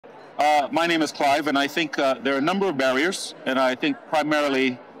My name is Clive, and I think there are a number of barriers, and I think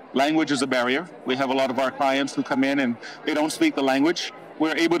primarily language is a barrier. We have a lot of our clients who come in and they don't speak the language.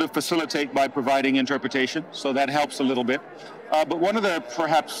 We're able to facilitate by providing interpretation, so that helps a little bit. But one of the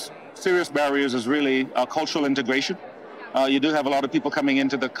perhaps serious barriers is really cultural integration. You do have a lot of people coming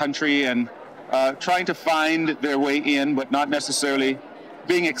into the country and trying to find their way in, but not necessarily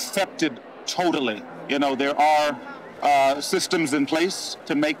being accepted totally. You know, there are systems in place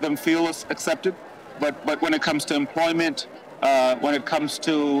to make them feel accepted, but when it comes to employment, when it comes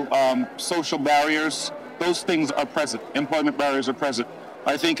to social barriers, those things are present. Employment barriers are present.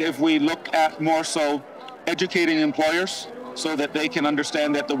 I think if we look at more so educating employers so that they can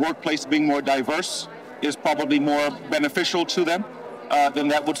understand that the workplace being more diverse is probably more beneficial to them, then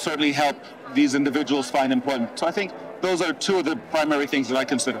that would certainly help these individuals find employment. So I think those are two of the primary things that I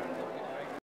consider.